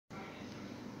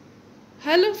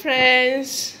Hello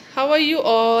friends, how are you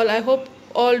all? I hope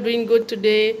all doing good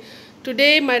today.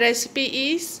 Today my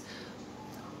recipe is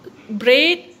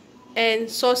bread and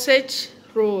sausage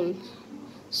roll.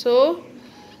 So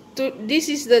this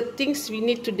is the things we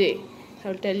need today.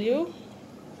 I'll tell you.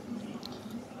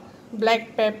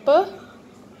 Black pepper,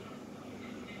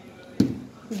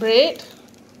 bread.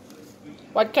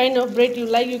 What kind of bread you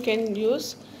like you can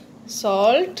use.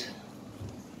 Salt,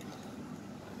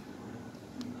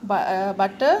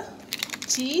 butter,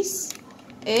 cheese,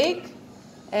 egg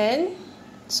and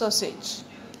sausage.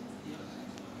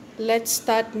 Let's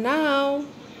start now.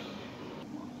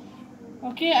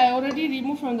 Okay, I already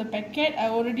removed from the packet. I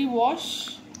already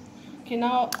washed. Okay,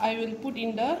 now I will put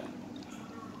in the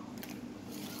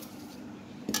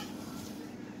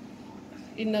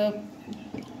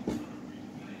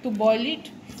to boil it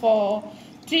for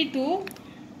 3 to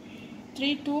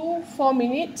 4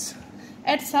 minutes.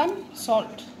 Add some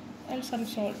salt.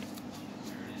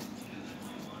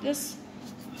 Just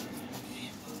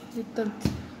little.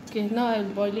 Okay, now I will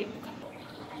boil it.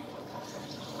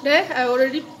 There, I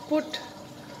already put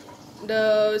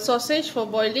the sausage for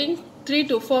boiling 3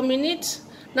 to 4 minutes.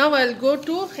 Now I'll go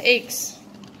to eggs.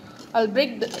 I'll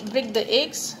break the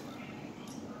eggs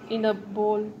in a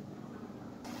bowl.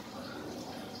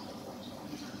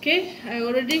 Okay, I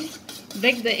already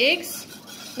break the eggs.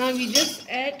 Now we just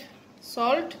add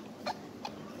salt.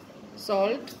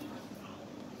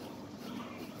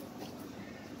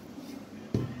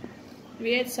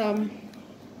 We add some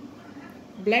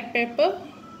black pepper.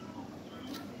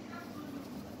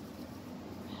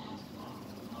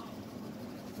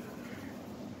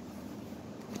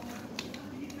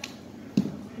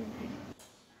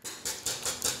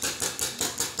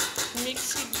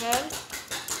 Mix it well.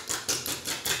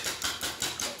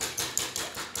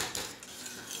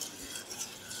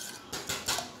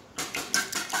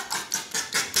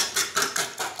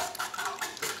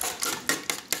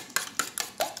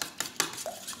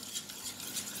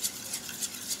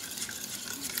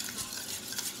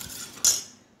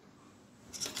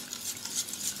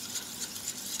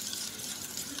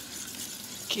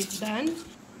 Okay, done.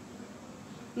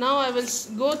 Now I will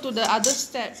go to the other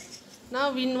step.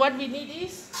 Now what we need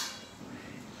is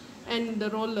the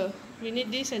roller. We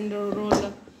need this and the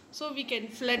roller. So we can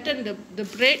flatten the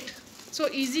bread. So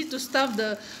easy to stuff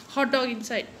the hot dog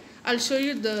inside. I'll show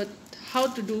you how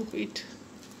to do it.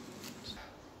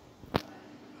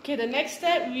 Okay, the next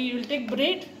step we will take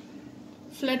bread,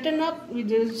 flatten up with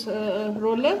this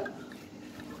roller,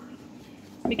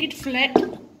 make it flat.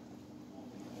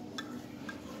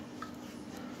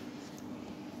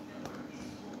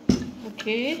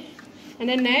 Okay, and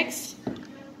then next,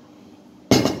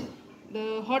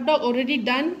 the hot dog already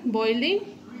done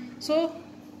boiling, so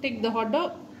take the hot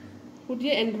dog, put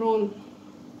it and roll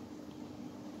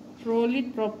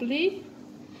it properly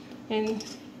and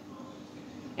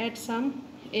add some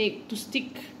egg to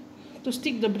stick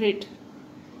the bread.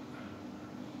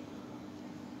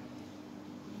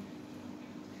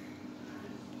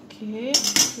 Okay,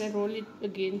 then roll it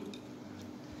again.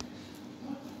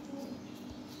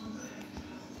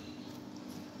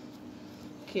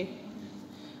 Okay,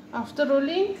 after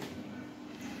rolling,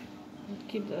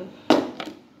 keep the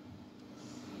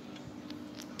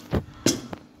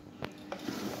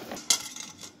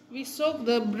we soak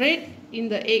the bread in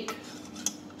the egg.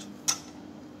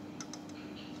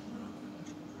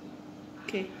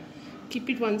 Okay, keep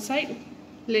it one side.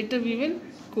 Later we will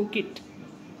cook it.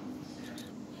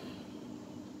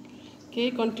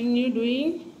 Okay, continue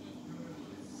doing.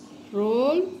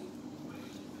 Roll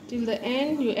till the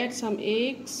end. You add some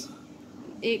egg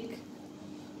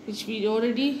which we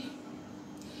already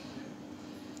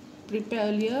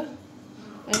prepared earlier,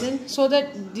 and then so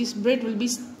that this bread will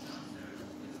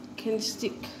can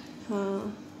stick.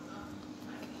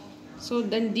 So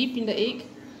then dip into the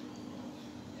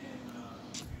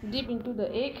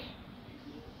egg.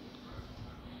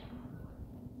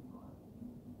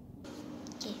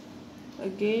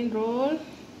 Again roll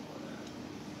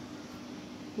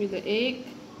with the egg.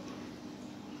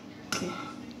 Okay,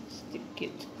 stick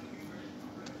it.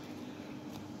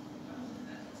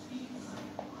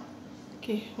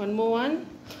 Okay, one more one.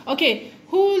 Okay,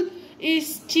 who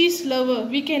is cheese lover?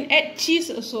 We can add cheese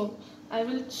also. I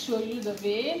will show you the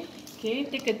way. Okay,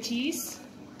 take a cheese.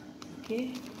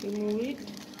 Okay, remove it.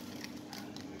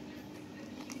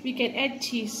 We can add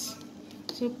cheese.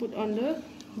 So put on the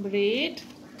bread.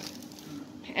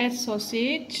 Add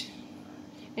sausage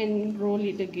and roll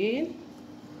it again.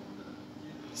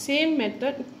 Same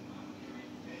method.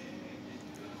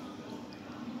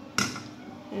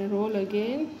 And roll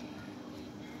again.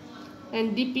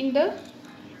 And dip in the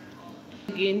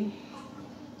again.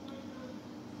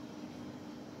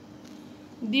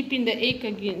 Dip in the egg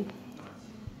again.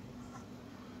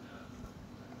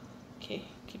 Okay,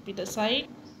 keep it aside.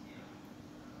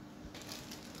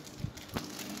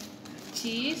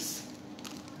 Cheese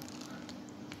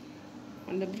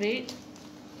on the bread.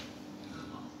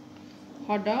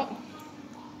 Hot dog.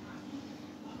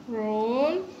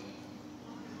 Roll.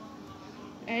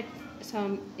 Add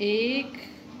some egg.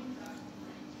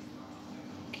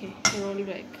 Okay, roll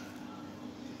back.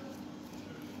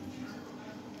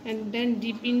 And then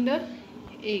dip in the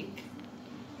egg.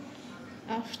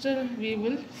 After we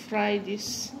will fry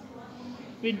this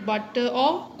with butter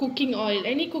or cooking oil.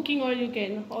 Any cooking oil you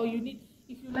can, or you need,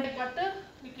 if you like butter,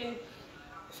 you can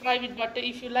fry with butter.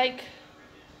 If you like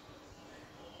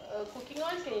cooking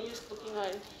oil, you can use cooking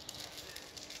oil.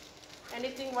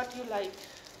 Anything what you like.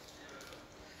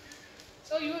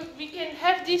 So we can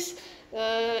have this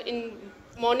in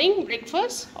morning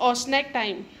breakfast or snack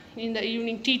time, in the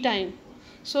evening tea time.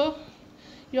 So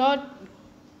you all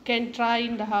can try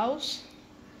in the house.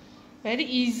 Very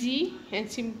easy and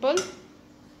simple.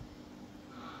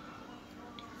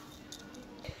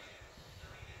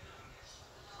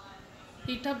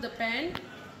 Heat up the pan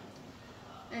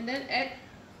and then add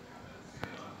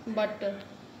butter.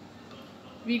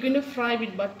 We're going to fry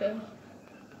with butter.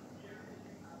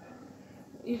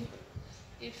 If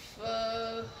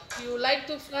you like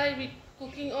to fry with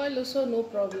cooking oil also, no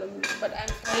problem, but I'm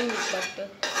frying with butter.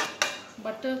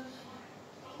 Butter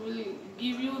will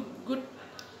give you good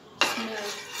smell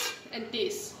and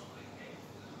taste.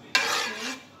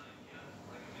 Okay.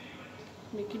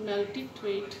 Make it melt it.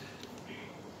 Wait.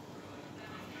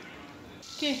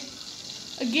 Okay,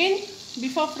 again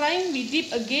before frying we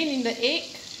dip again in the egg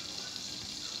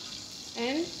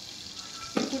and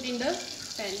we put in the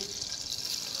pan.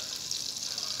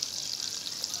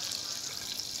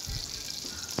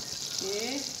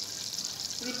 Okay,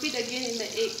 repeat again in the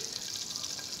egg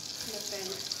in the pan.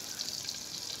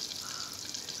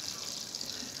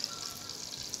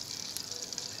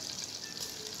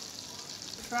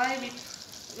 Fry with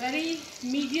very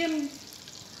medium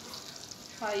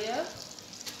fire.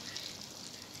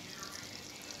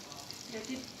 Let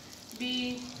it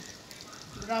be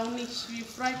brownish. We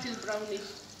fry till brownish.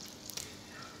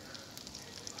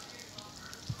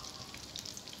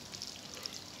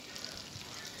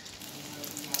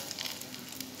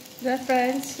 There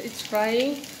friends, it's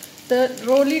frying.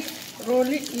 Roll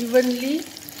it evenly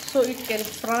so it can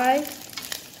fry.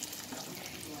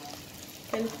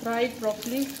 Can fry it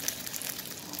properly.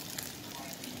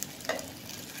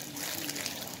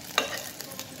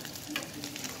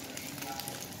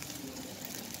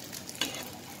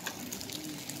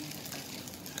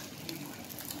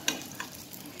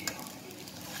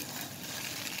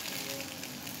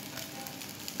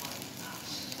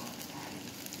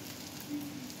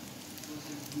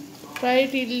 Fry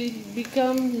it till it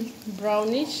become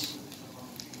brownish.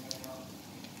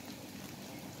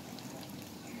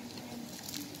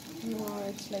 No,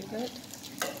 it's like that.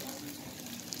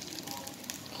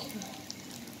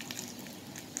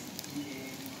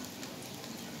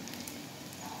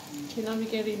 Okay, now we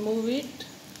can remove it.